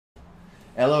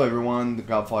Hello everyone, the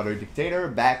Godfather Dictator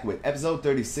back with episode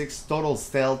 36, Total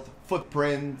Stealth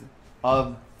Footprint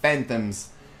of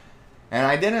Phantoms. And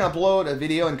I didn't upload a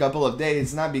video in a couple of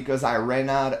days, not because I ran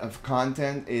out of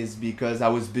content, is because I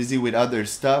was busy with other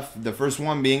stuff. The first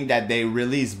one being that they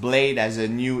released Blade as a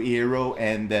new hero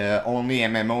and the only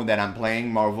MMO that I'm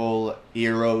playing, Marvel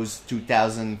Heroes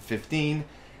 2015.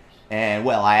 And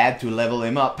well, I had to level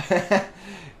him up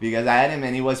because I had him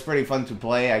and he was pretty fun to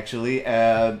play actually.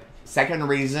 Second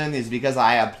reason is because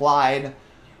I applied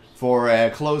for a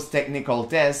close technical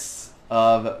test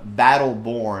of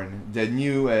Battleborn, the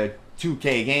new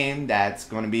 2K game that's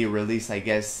going to be released, I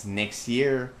guess, next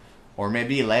year or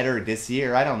maybe later this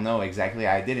year. I don't know exactly.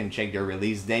 I didn't check the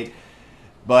release date.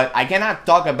 But I cannot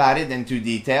talk about it into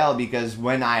detail because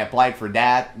when I applied for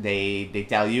that, they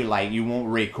tell you like you won't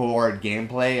record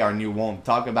gameplay or you won't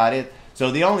talk about it.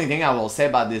 So the only thing I will say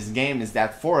about this game is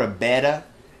that for a beta,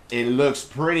 it looks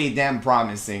pretty damn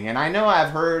promising. And I know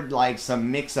I've heard like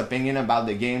some mixed opinion about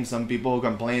the game. Some people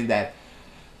complain that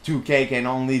 2K can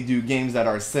only do games that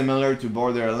are similar to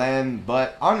Borderlands.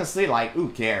 But honestly, like, who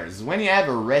cares? When you have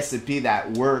a recipe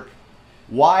that works,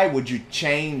 why would you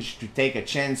change to take a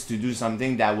chance to do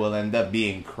something that will end up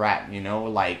being crap, you know?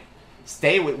 Like,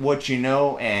 stay with what you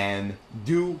know and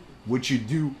do what you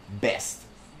do best.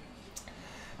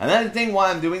 Another thing why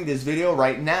I'm doing this video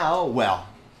right now, well,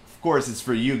 of course it's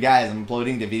for you guys. I'm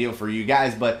uploading the video for you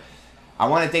guys, but I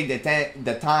want to take the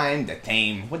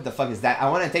time, what the fuck is that? I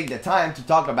want to take the time to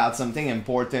talk about something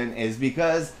important is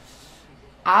because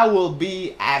I will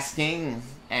be asking,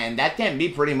 and that can be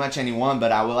pretty much anyone,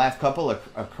 but I will have a couple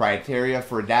of criteria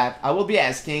for that. I will be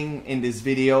asking in this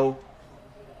video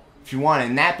if you want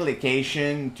an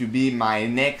application to be my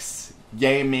next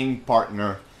gaming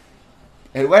partner.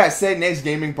 And when I say next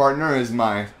gaming partner is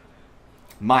my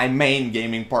main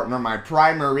gaming partner, my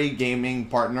primary gaming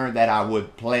partner that I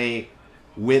would play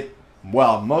with,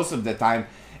 well, most of the time.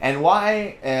 And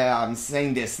why I'm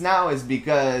saying this now is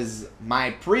because my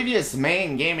previous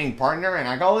main gaming partner, and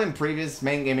I call him previous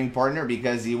main gaming partner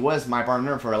because he was my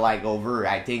partner for like over,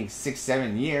 I think,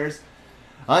 6-7 years,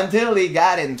 until he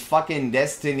got in fucking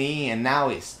Destiny, and now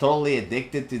he's totally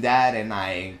addicted to that, and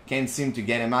I can't seem to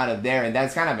get him out of there. And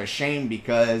that's kind of a shame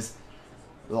because,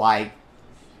 like,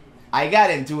 I got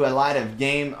into a lot of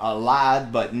game a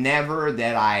lot, but never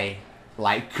that I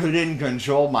like couldn't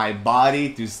control my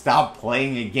body to stop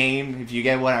playing a game, if you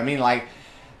get what I mean. Like,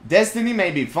 Destiny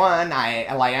may be fun.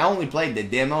 I only played the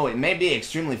demo. It may be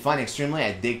extremely fun, extremely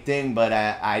addicting, but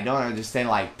I don't understand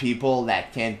like people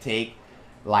that can't take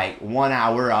like 1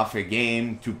 hour off a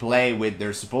game to play with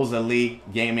their supposedly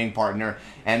gaming partner.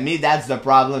 And me, that's the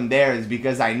problem there, is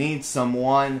because I need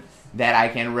someone that I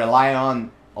can rely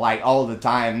on like all the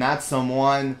time, not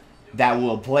someone that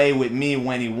will play with me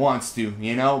when he wants to,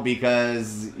 you know,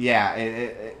 because yeah,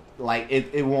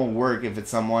 it won't work if it's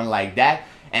someone like that.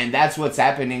 And that's what's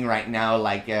happening right now.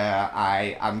 Like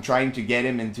I'm trying to get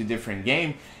him into different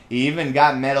game. He even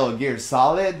got Metal Gear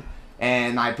Solid,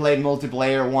 and I played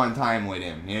multiplayer one time with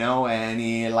him, you know, and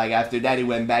he, like, after that he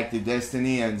went back to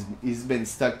Destiny and he's been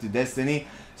stuck to Destiny.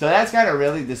 So that's kind of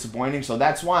really disappointing. So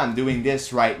that's why I'm doing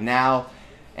this right now.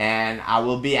 And I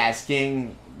will be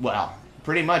asking, well,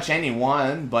 pretty much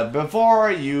anyone, but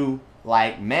before you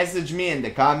like message me in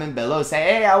the comment below, say,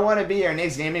 hey, I want to be your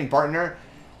next gaming partner,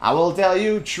 I will tell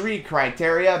you 3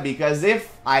 criteria, because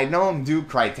if I don't do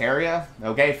criteria,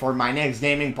 okay, for my next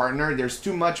gaming partner, there's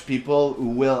too much people who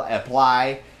will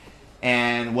apply.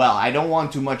 And well, I don't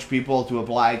want too much people to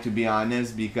apply, to be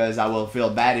honest, because I will feel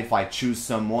bad if I choose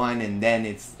someone and then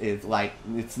it's like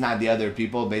it's not the other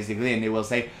people basically, and they will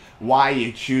say, why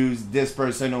you choose this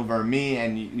person over me,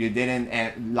 and you didn't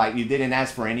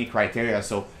ask for any criteria.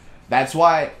 So that's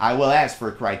why I will ask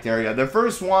for criteria. The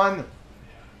first one,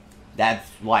 that's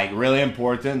like really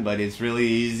important, but it's really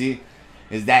easy,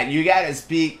 is that you gotta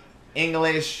speak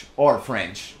English or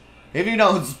French. If you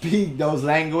don't speak those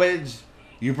languages,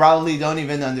 you probably don't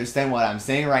even understand what I'm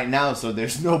saying right now, so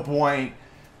there's no point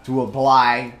to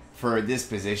apply for this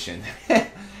position.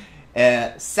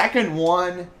 Second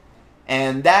one,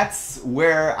 and that's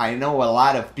where I know a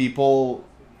lot of people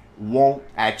won't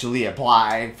actually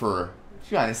apply for,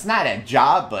 it's not a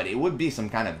job, but it would be some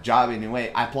kind of job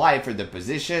anyway, apply for the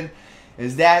position,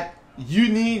 is that you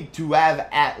need to have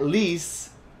at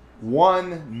least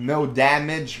one no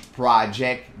damage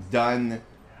project done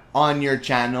on your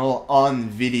channel on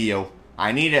video.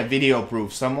 I need a video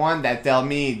proof. Someone that tell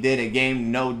me did a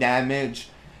game no damage,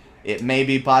 it may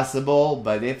be possible,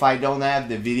 but if I don't have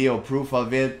the video proof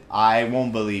of it, I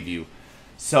won't believe you.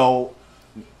 So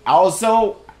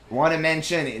also, want to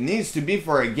mention it needs to be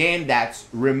for a game that's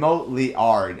remotely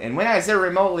hard. And when I say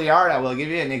remotely hard, I will give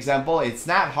you an example. It's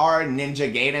not hard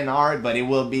Ninja Gaiden hard, but it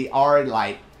will be hard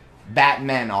like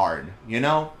Batman hard, you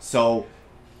know? So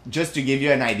just to give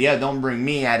you an idea, don't bring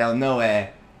me, I don't know,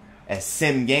 a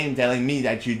sim game telling me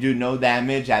that you do no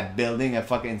damage at building a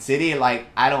fucking city. Like,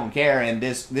 I don't care, and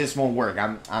this won't work.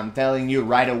 I'm telling you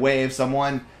right away, if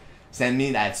someone send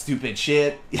me that stupid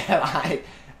shit, yeah,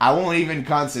 I won't even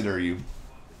consider you.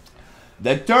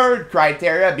 The third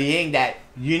criteria being that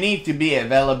you need to be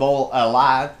available a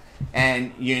lot,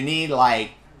 and you need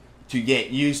like to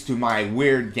get used to my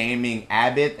weird gaming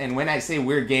habit. And when I say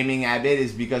weird gaming habit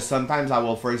is because sometimes I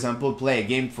will, for example, play a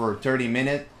game for 30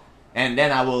 minutes and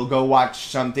then I will go watch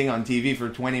something on TV for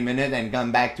 20 minutes and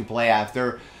come back to play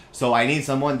after. So I need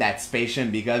someone that's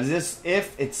patient, because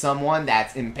if it's someone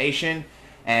that's impatient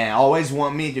and always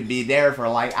want me to be there for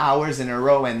like hours in a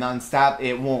row and non-stop,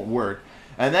 it won't work.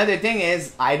 Another thing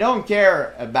is, I don't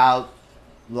care about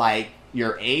like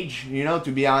your age, you know,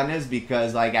 to be honest,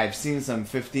 because like I've seen some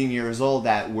 15 years old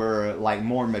that were like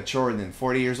more mature than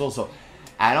 40 years old. So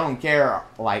I don't care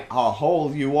like how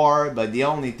old you are, but the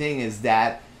only thing is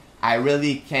that I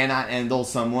really cannot handle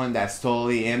someone that's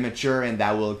totally immature and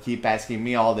that will keep asking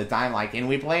me all the time, like, can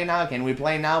we play now? Can we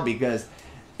play now? Because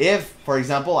if, for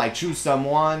example, I choose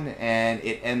someone and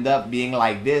it end up being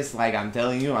like this, like I'm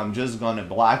telling you, I'm just gonna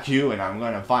block you and I'm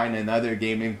gonna find another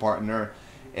gaming partner.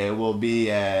 It will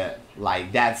be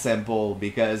like that simple,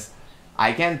 because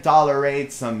I can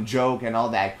tolerate some joke and all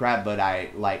that crap, but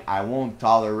I won't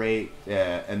tolerate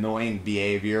annoying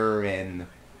behavior and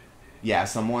yeah,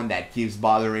 someone that keeps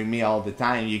bothering me all the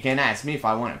time. You can ask me if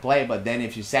I want to play, but then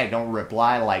if you say don't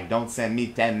reply, like don't send me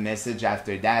 10 messages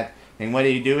after that, and what are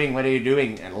you doing? What are you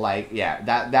doing? And like, yeah,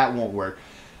 that won't work.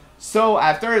 So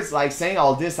after it's like saying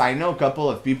all this, I know a couple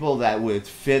of people that would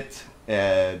fit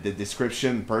the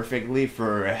description perfectly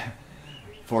for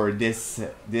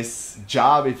this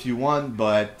job if you want,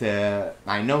 but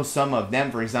I know some of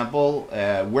them. For example,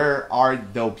 Where Are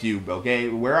the Pube? Okay,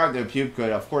 Where Are the Pube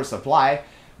could of course apply,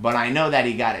 but I know that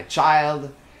he got a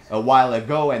child a while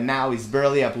ago and now he's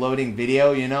barely uploading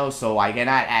video, you know, so I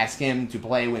cannot ask him to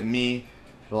play with me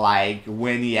like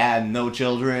when he had no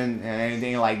children and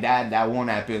anything like that. That won't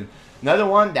happen. Another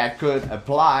one that could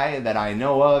apply that I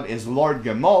know of is Lord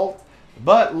Gamolt,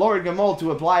 but Lord Gamolt to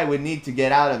apply would need to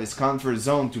get out of his comfort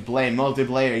zone to play a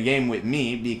multiplayer game with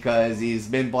me, because he's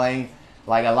been playing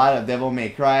like a lot of Devil May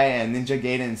Cry and Ninja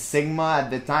Gaiden Sigma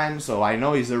at the time, so I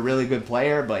know he's a really good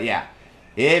player. But yeah,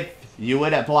 if you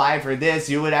would apply for this,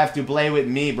 you would have to play with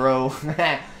me, bro.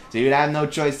 So you'd have no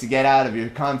choice to get out of your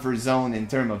comfort zone in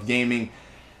terms of gaming.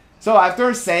 So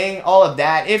after saying all of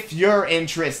that, if you're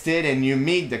interested and you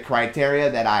meet the criteria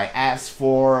that I asked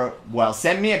for, well,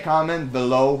 send me a comment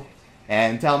below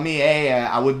and tell me, hey,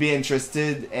 I would be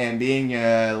interested in being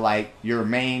like your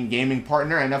main gaming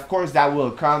partner. And of course that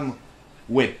will come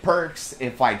with perks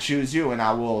if I choose you, and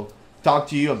I will talk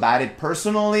to you about it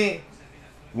personally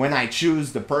when I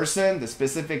choose the person, the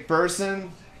specific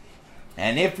person.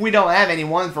 And if we don't have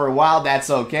anyone for a while, that's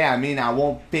okay. I mean, I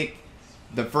won't pick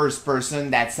the first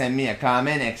person that sent me a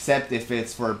comment, except if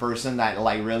it's for a person that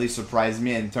like really surprised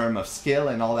me in terms of skill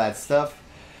and all that stuff.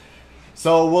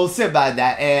 So we'll see about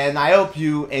that, and I hope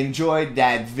you enjoyed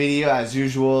that video as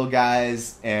usual,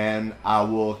 guys, and I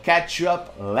will catch you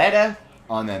up later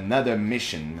on another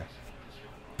mission.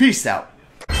 Peace out.